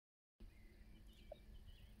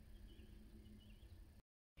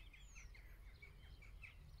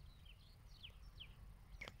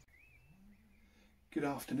Good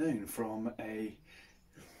afternoon from a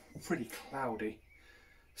pretty cloudy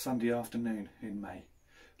Sunday afternoon in May.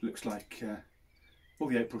 Looks like all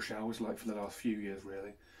the April showers, like for the last few years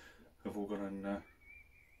really, have all gone and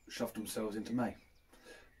shoved themselves into May.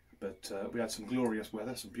 But we had some glorious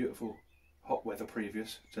weather, some beautiful hot weather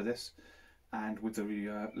previous to this, and with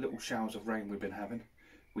the little showers of rain we've been having,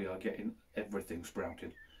 we are getting everything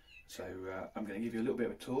sprouting. So I'm going to give you a little bit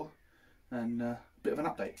of a tour and a bit of an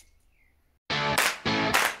update.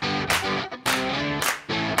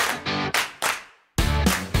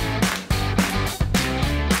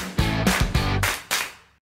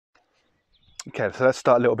 Okay, so let's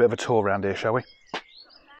start a little bit of a tour around here, shall we?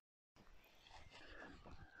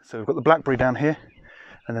 So we've got the blackberry down here,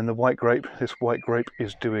 and then the white grape. This white grape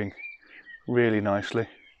is doing really nicely,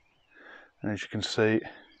 and as you can see,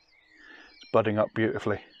 it's budding up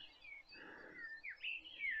beautifully.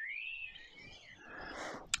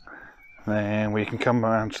 Then we can come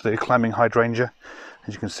around to the climbing hydrangea.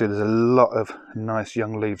 As you can see, there's a lot of nice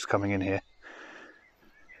young leaves coming in here.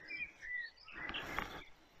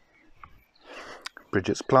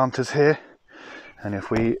 Bridget's planters here, and if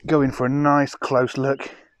we go in for a nice close look,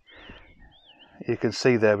 you can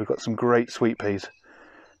see there we've got some great sweet peas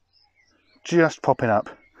just popping up.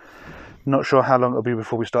 Not sure how long it'll be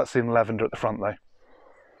before we start seeing lavender at the front though.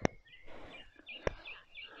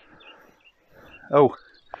 Oh,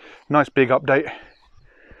 nice big update.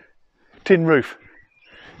 Tin roof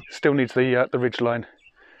still needs the ridge line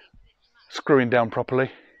screwing down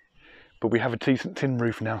properly. But we have a decent tin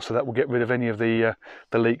roof now, so that will get rid of any of the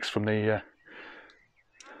leaks from the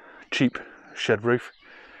cheap shed roof.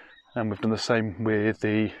 And we've done the same with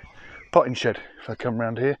the potting shed. If I come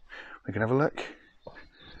around here, we can have a look.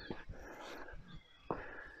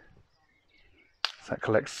 That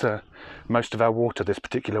collects most of our water, this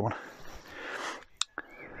particular one.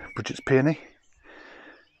 Bridget's peony.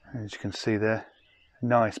 As you can see there,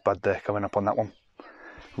 nice bud there coming up on that one.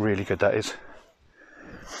 Really good that is.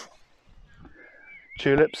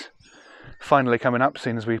 Tulips finally coming up,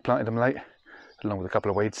 seeing as we planted them late, along with a couple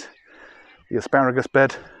of weeds. The asparagus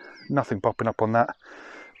bed, nothing popping up on that,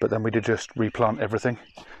 but then we did just replant everything.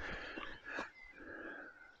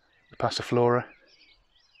 The passiflora,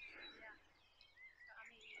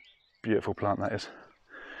 beautiful plant that is.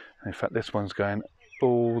 In fact, this one's going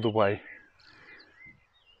all the way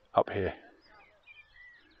up here.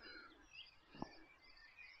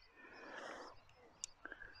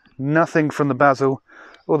 Nothing from the basil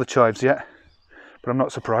or the chives yet, but I'm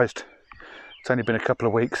not surprised. It's only been a couple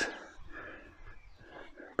of weeks.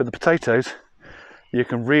 But the potatoes, you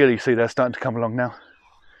can really see they're starting to come along now.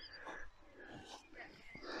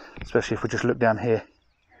 Especially if we just look down here.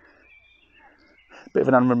 Bit of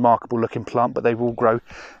an unremarkable looking plant, but they will grow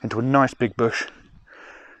into a nice big bush.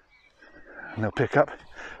 And they'll pick up.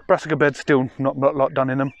 Brassica beds, still not a lot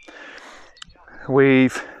done in them.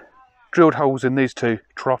 We've drilled holes in these two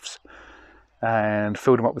troughs and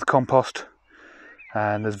filled them up with compost,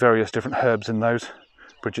 and there's various different herbs in those.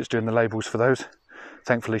 Bridget's doing the labels for those.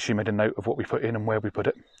 Thankfully she made a note of what we put in and where we put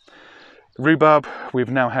it. The rhubarb,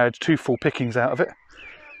 we've now had 2 full pickings out of it.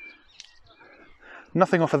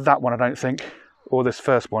 Nothing off of that one I don't think, or this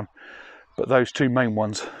first one, but those 2 main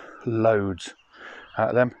ones, loads out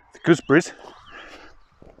of them. The gooseberries,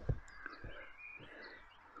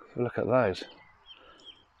 look at those.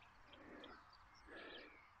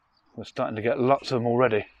 We're starting to get lots of them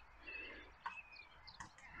already.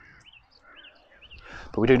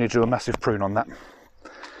 But we do need to do a massive prune on that.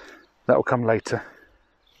 That will come later.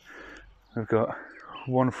 We've got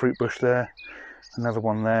 1 fruit bush there, another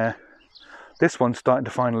one there. This one's starting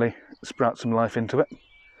to finally sprout some life into it.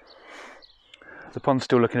 The pond's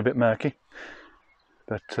still looking a bit murky,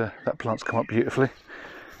 but that plant's come up beautifully.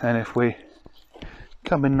 And if we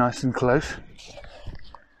come in nice and close,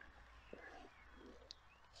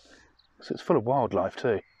 so it's full of wildlife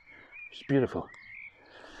too. It's beautiful.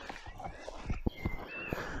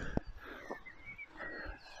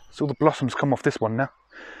 So all the blossoms come off this one now.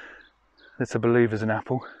 This I believe is an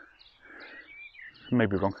apple.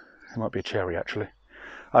 Maybe wrong. It might be a cherry actually.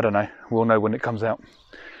 I don't know. We'll know when it comes out.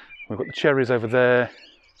 We've got the cherries over there,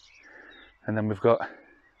 and then we've got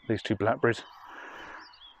these 2 blackberries.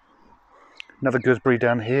 Another gooseberry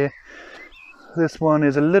down here. This one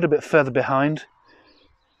is a little bit further behind.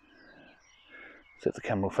 So if the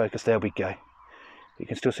camera will focus, there we go. You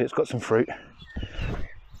can still see it's got some fruit.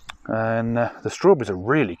 And the strawberries are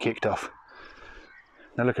really kicked off.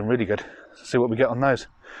 They're looking really good. Let's see what we get on those.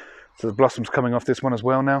 So the blossom's coming off this one as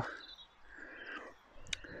well now.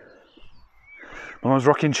 My mum's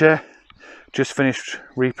rocking chair, just finished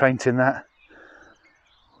repainting that.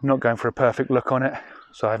 not going for a perfect look on it,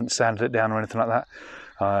 so I haven't sanded it down or anything like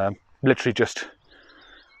that. Literally just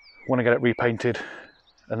want to get it repainted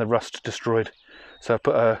and the rust destroyed. So I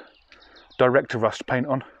put a direct to rust paint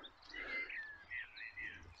on.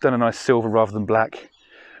 Done a nice silver rather than black.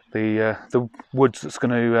 The woods that's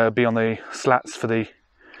going to be on the slats for the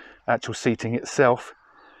actual seating itself,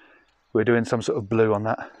 we're doing some sort of blue on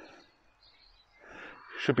that.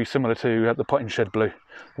 Should be similar to the potting shed blue.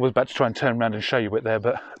 I was about to try and turn around and show you it there,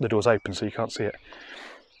 but the door's open so you can't see it.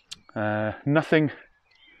 Nothing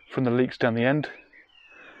from the leaks down the end,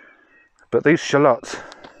 but these shallots,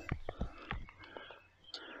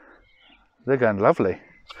 they're going lovely.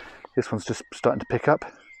 This one's just starting to pick up.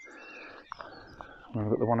 I've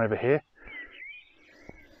got the one over here,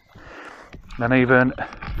 and even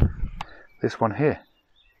this one here.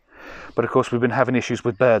 But of course we've been having issues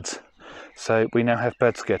with birds, so we now have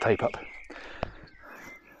bird scare tape up,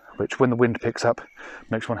 which when the wind picks up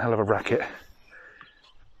makes one hell of a racket.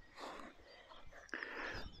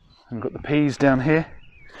 And we've got the peas down here.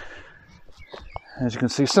 As you can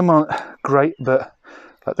see, some aren't great, but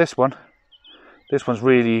like this one's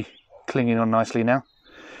really clinging on nicely now.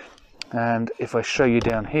 And if I show you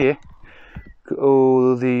down here,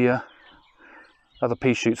 all the other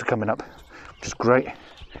pea shoots are coming up, which is great.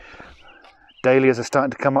 Dahlias are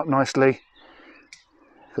starting to come up nicely.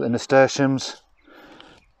 Got the nasturtiums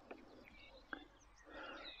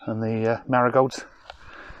and the marigolds.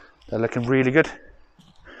 They're looking really good.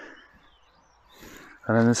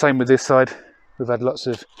 And then the same with this side. We've had lots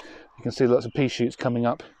of, you can see lots of pea shoots coming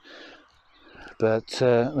up. But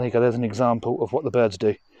there you go, there's an example of what the birds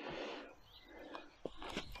do.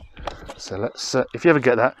 So let's, if you ever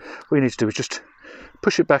get that, what you need to do is just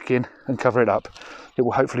push it back in and cover it up. It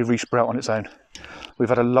will hopefully resprout on its own. We've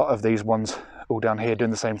had a lot of these ones all down here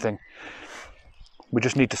doing the same thing. We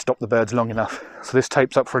just need to stop the birds long enough. So this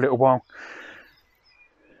tapes up for a little while.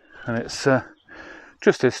 And it's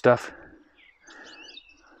just this stuff.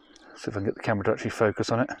 See if I can get the camera to actually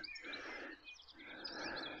focus on it.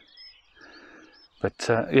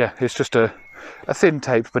 But yeah, it's just a thin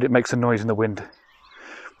tape, but it makes a noise in the wind.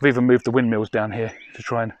 We've even moved the windmills down here to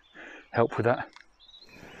try and help with that.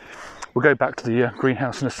 We'll go back to the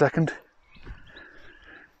greenhouse in a second.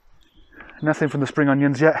 Nothing from the spring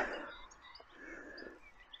onions yet.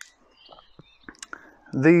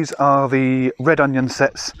 These are the red onion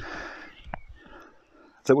sets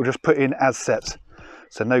that we'll just put in as sets.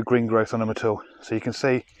 So no green growth on them at all. So you can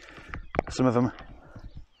see some of them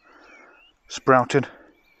sprouted.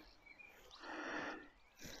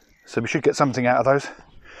 So we should get something out of those.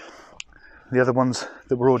 The other ones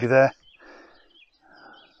that were already there,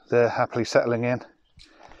 they're happily settling in.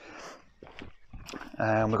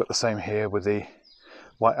 And we've got the same here with the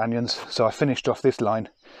white onions. So I finished off this line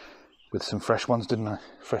with some fresh ones, didn't I?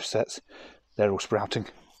 Fresh sets. They're all sprouting.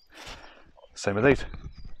 Same with these.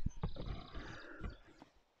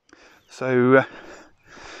 So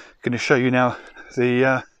going to show you now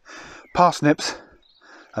the parsnips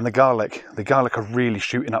and the garlic. The garlic are really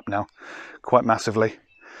shooting up now, quite massively.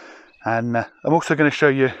 And I'm also going to show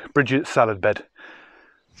you Bridget's salad bed,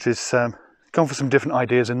 which is gone for some different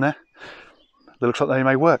ideas in there. That looks like they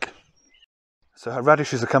may work. So her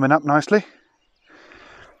radishes are coming up nicely.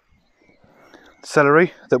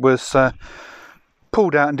 Celery that was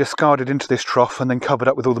pulled out and discarded into this trough and then covered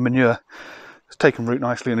up with all the manure. It's taken root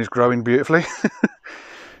nicely and is growing beautifully.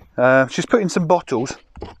 She's put in some bottles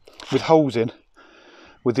with holes in,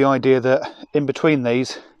 with the idea that in between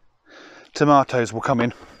these, tomatoes will come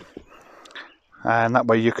in. And that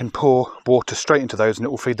way you can pour water straight into those and it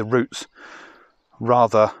will feed the roots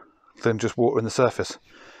rather than just water in the surface.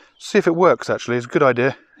 See if it works actually, it's a good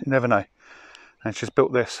idea, you never know. And she's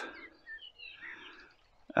built this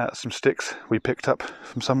out of some sticks we picked up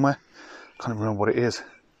from somewhere. Can't even remember what it is.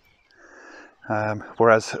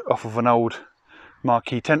 Whereas off of an old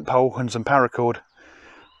marquee tent pole and some paracord,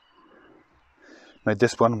 made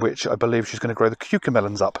this one, which I believe she's going to grow the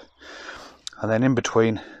cucamelons up. And then in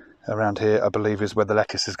between, around here, I believe is where the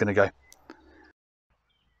lettuce is going to go.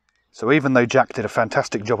 So even though Jack did a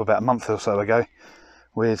fantastic job about a month or so ago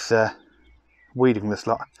with weeding this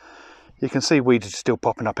lot, you can see weeds are still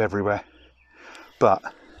popping up everywhere. But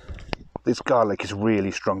this garlic is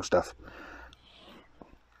really strong stuff.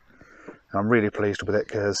 I'm really pleased with it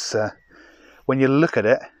because when you look at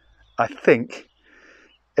it, I think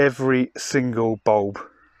every single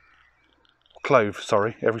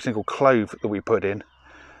every single clove that we put in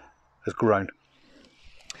has grown.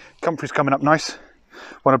 Comfrey's coming up nice.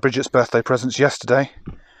 One of Bridget's birthday presents yesterday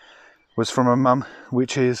was from her mum,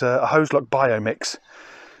 which is a Hoselock Bio mix,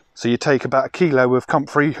 So you take about 1 kilo of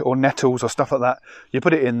comfrey or nettles or stuff like that, you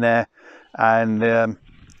put it in there, and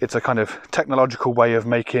it's a kind of technological way of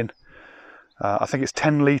making, I think it's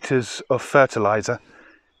 10 litres of fertiliser,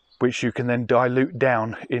 which you can then dilute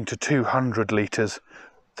down into 200 litres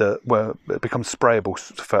that it becomes sprayable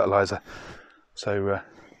fertiliser. So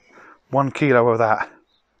 1 kilo of that,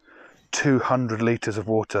 200 litres of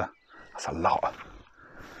water, that's a lot.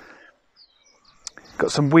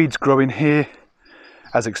 Got some weeds growing here,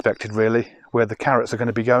 as expected really, where the carrots are going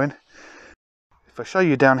to be going. If I show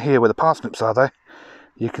you down here where the parsnips are though,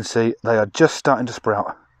 you can see they are just starting to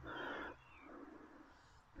sprout.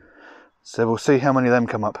 So we'll see how many of them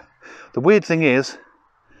come up. The weird thing is,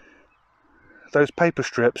 those paper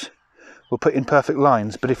strips were put in perfect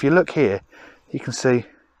lines, but if you look here, you can see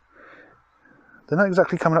they're not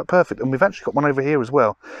exactly coming up perfect, and we've actually got one over here as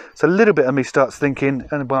well. So a little bit of me starts thinking,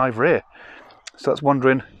 and one over here, starts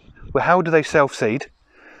wondering, well, how do they self-seed,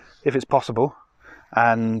 if it's possible,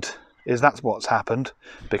 and is that what's happened?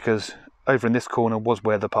 Because over in this corner was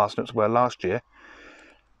where the parsnips were last year.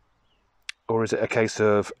 Or is it a case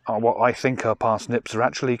of what I think are parsnips are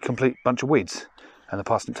actually a complete bunch of weeds and the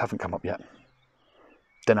parsnips haven't come up yet?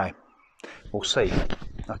 Dunno. We'll see.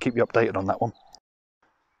 I'll keep you updated on that one.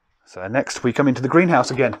 So next we come into the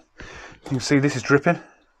greenhouse again. You can see this is dripping.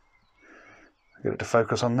 Get it to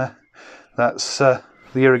focus on there. That's the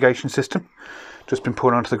irrigation system. Just been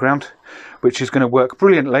poured onto the ground, which is going to work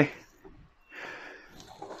brilliantly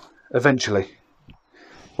eventually.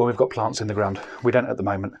 Well, we've got plants in the ground. We don't at the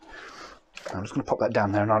moment. I'm just going to pop that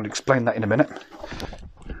down there and I'll explain that in a minute.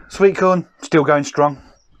 Sweet corn, still going strong.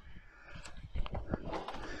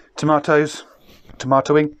 Tomatoes,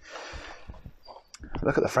 tomatoing.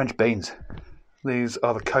 Look at the French beans. These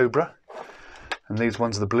are the Cobra and these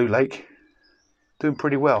ones are the Blue Lake. Doing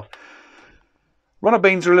pretty well. Runner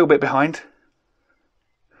beans are a little bit behind,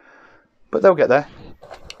 but they'll get there.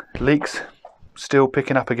 Leeks still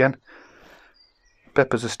picking up again.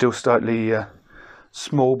 Peppers are still slightly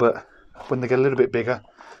small, but when they get a little bit bigger,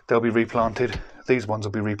 they'll be replanted. These ones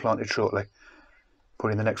will be replanted shortly,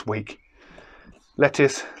 probably in the next week.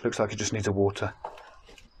 Lettuce looks like it just needs a water.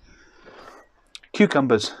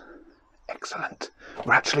 Cucumbers, excellent.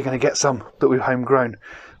 We're actually going to get some that we've homegrown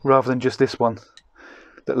rather than just this one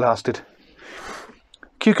that lasted.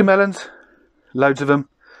 Cucamelons, loads of them.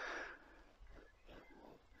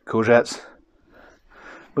 Courgettes,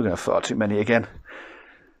 we're going to have far too many again.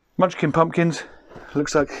 Munchkin pumpkins,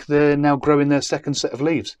 looks like they're now growing their second set of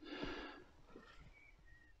leaves.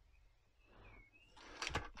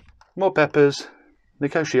 More peppers,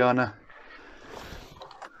 Nicotiana,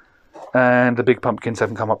 and the big pumpkins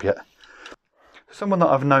haven't come up yet. Someone that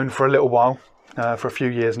I've known for a little while, for a few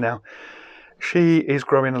years now, she is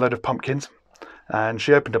growing a load of pumpkins, and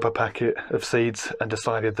she opened up a packet of seeds and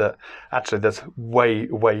decided that actually there's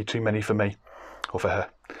way too many for me, or for her.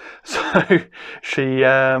 So she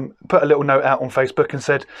put a little note out on Facebook and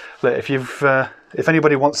said, look, if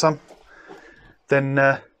anybody wants some, then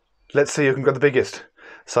let's see who can grow the biggest.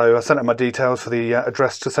 So I sent her my details for the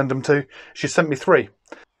address to send them to. She sent me 3.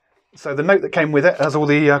 So the note that came with it has all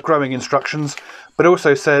the growing instructions, but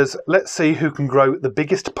also says, let's see who can grow the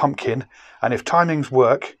biggest pumpkin, and if timings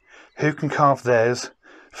work, who can carve theirs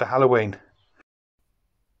for Halloween.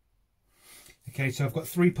 Okay, so I've got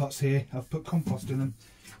 3 pots here. I've put compost in them.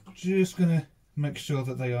 Just going to make sure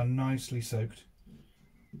that they are nicely soaked.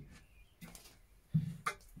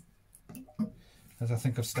 As I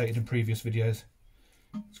think I've stated in previous videos,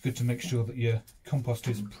 it's good to make sure that your compost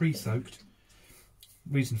is pre-soaked.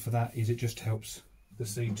 Reason for that is it just helps the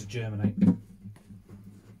seed to germinate.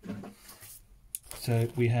 So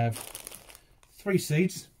we have 3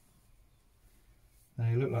 seeds.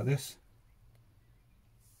 They look like this.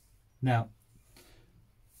 Now,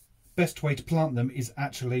 best way to plant them is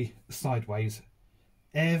actually sideways,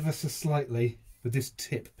 ever so slightly with this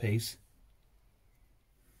tip piece.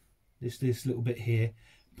 This little bit here,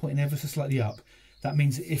 pointing ever so slightly up. That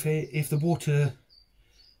means if the water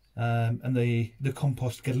and the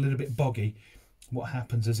compost get a little bit boggy, what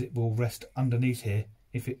happens is it will rest underneath here.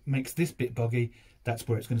 If it makes this bit boggy, that's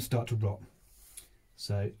where it's going to start to rot.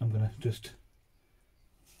 So I'm going to just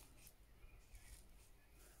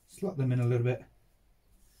slot them in a little bit.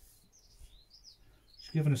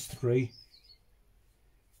 It's given us 3.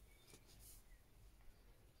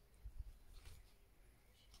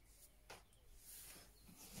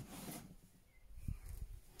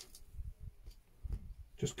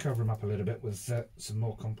 Just cover them up a little bit with some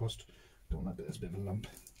more compost. Don't want that bit, there's a bit of a lump.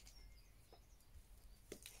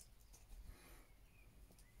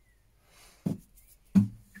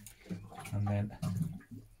 And then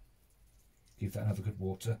Give that another good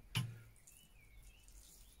water.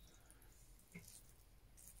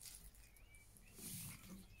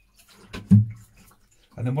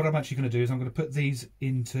 And then what I'm actually going to do is I'm going to put these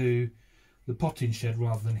into the potting shed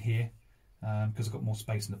rather than here, because I've got more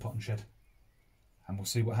space in the potting shed. And we'll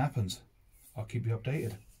see what happens. I'll keep you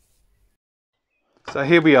updated. So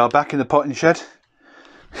here we are back in the potting shed.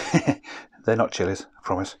 They're not chilies, I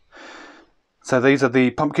promise. So these are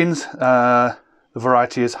the pumpkins. The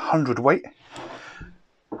variety is 100 weight.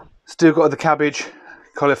 Still got the cabbage,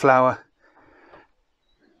 cauliflower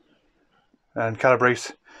and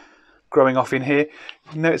calabrese growing off in here.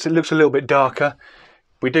 Notice it looks a little bit darker.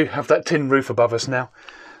 We do have that tin roof above us now,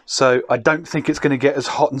 so I don't think it's going to get as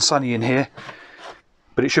hot and sunny in here,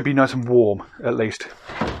 but it should be nice and warm at least.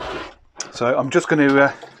 So I'm just going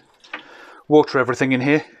to water everything in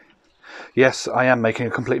here. Yes, I am making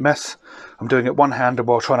a complete mess. I'm doing it one-handed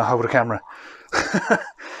while trying to hold a camera.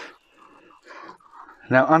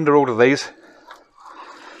 Now under all of these,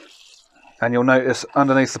 and you'll notice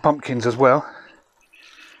underneath the pumpkins as well,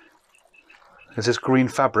 there's this green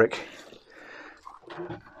fabric.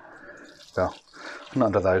 Well, not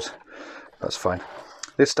under those, that's fine.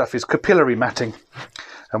 This stuff is capillary matting,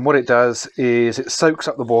 and what it does is it soaks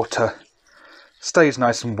up the water, stays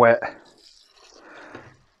nice and wet,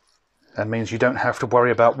 and means you don't have to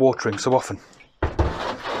worry about watering so often.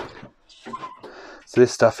 So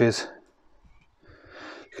this stuff is,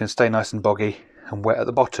 you can stay nice and boggy and wet at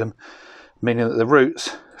the bottom, meaning that the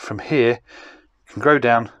roots from here can grow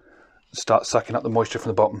down and start sucking up the moisture from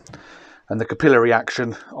the bottom, and the capillary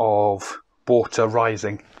action of water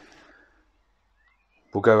rising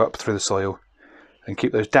will go up through the soil and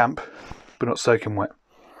keep those damp but not soaking wet.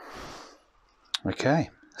 Okay,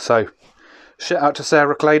 so shout out to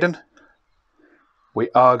Sarah Claydon. We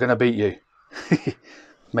are going to beat you.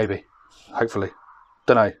 Maybe, hopefully,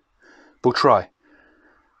 don't know, we'll try.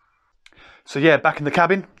 So yeah, back in the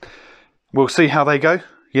cabin, we'll see how they go.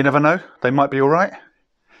 You never know, they might be all right.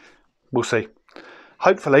 We'll see.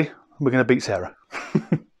 Hopefully we're going to beat Sarah.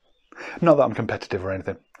 Not that I'm competitive or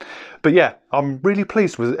anything, but yeah, I'm really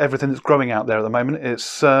pleased with everything that's growing out there at the moment.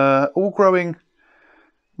 It's all growing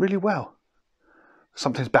really well.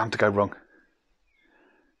 Something's bound to go wrong.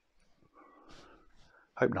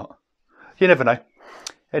 Hope not. You never know.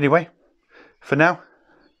 Anyway, for now,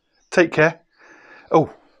 take care.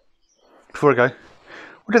 Oh, before I go, what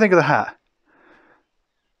do you think of the hat?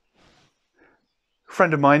 A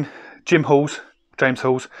friend of mine, James Halls,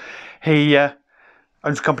 he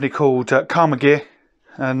owns a company called Karma Gear,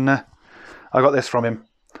 and I got this from him.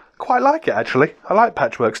 Quite like it actually. I like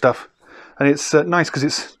patchwork stuff, and it's nice because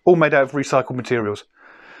it's all made out of recycled materials.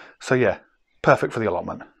 So yeah, perfect for the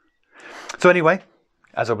allotment. So anyway,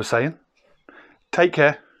 as I was saying, take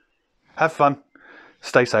care, have fun,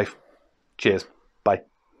 stay safe. Cheers. Bye.